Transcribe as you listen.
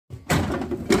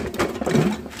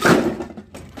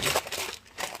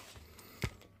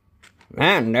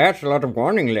Man, that's a lot of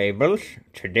warning labels.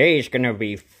 Today's gonna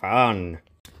be fun.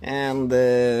 And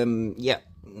yeah,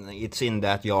 it's in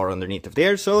that jar underneath of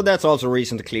there, so that's also a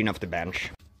reason to clean up the bench.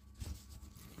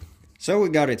 So we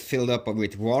got it filled up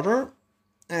with water,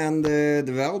 and the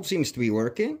valve seems to be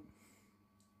working.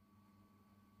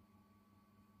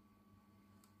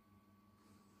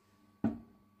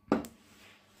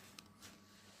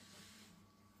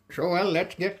 So well,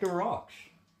 let's get the rocks.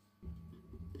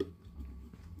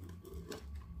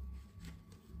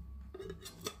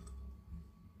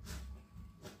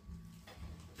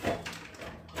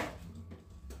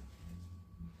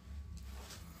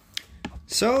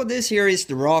 So this here is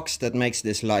the rocks that makes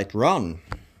this light run.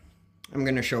 I'm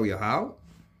gonna show you how.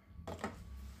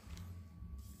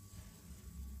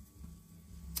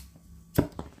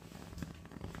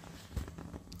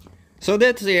 So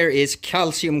that there is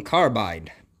calcium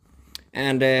carbide.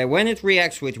 And when it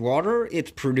reacts with water,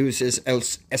 it produces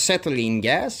acetylene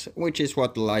gas, which is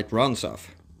what the light runs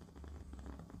off.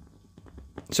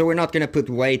 So we're not gonna put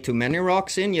way too many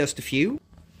rocks in, just a few.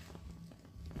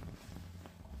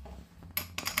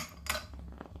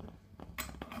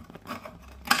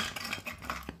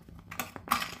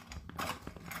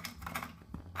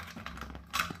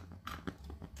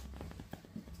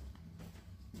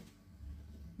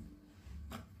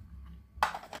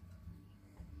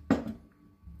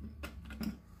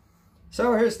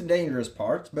 So here's the dangerous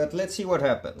part, but let's see what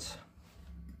happens.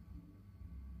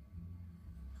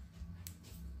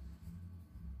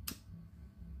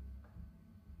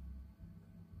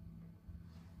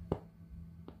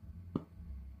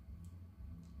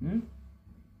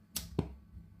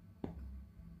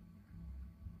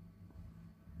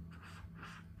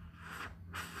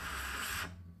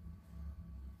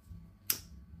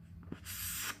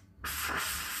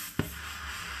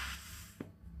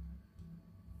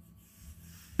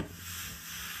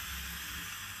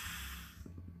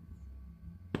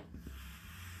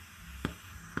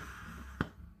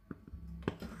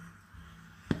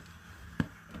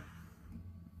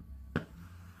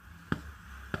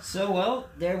 So well,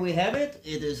 there we have it.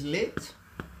 It is lit.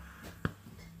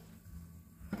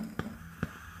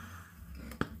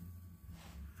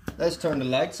 Let's turn the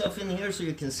lights off in here so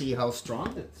you can see how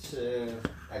strong it's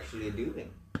actually doing.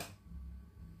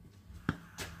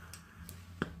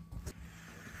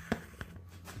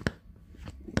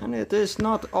 And it is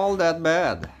not all that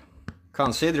bad,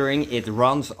 considering it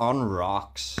runs on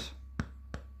rocks.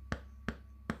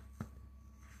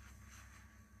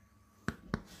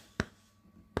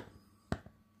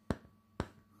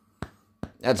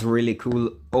 That's a really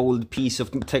cool old piece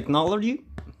of technology.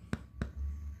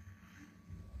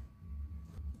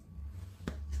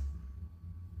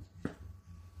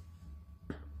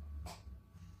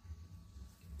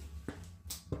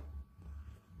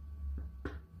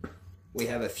 We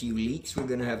have a few leaks we're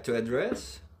gonna have to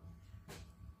address.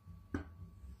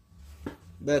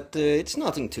 But it's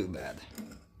nothing too bad.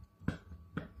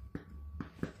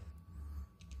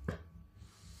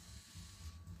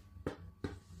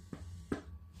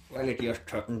 Well, it just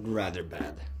turned rather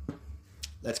bad.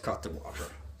 Let's cut the water.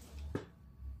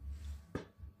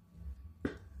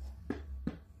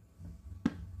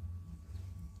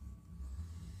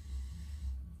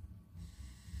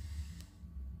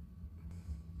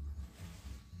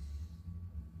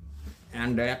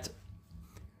 And that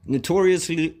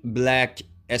notoriously black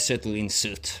acetylene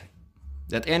soot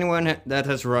that anyone that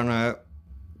has run a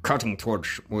cutting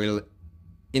torch will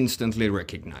instantly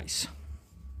recognize.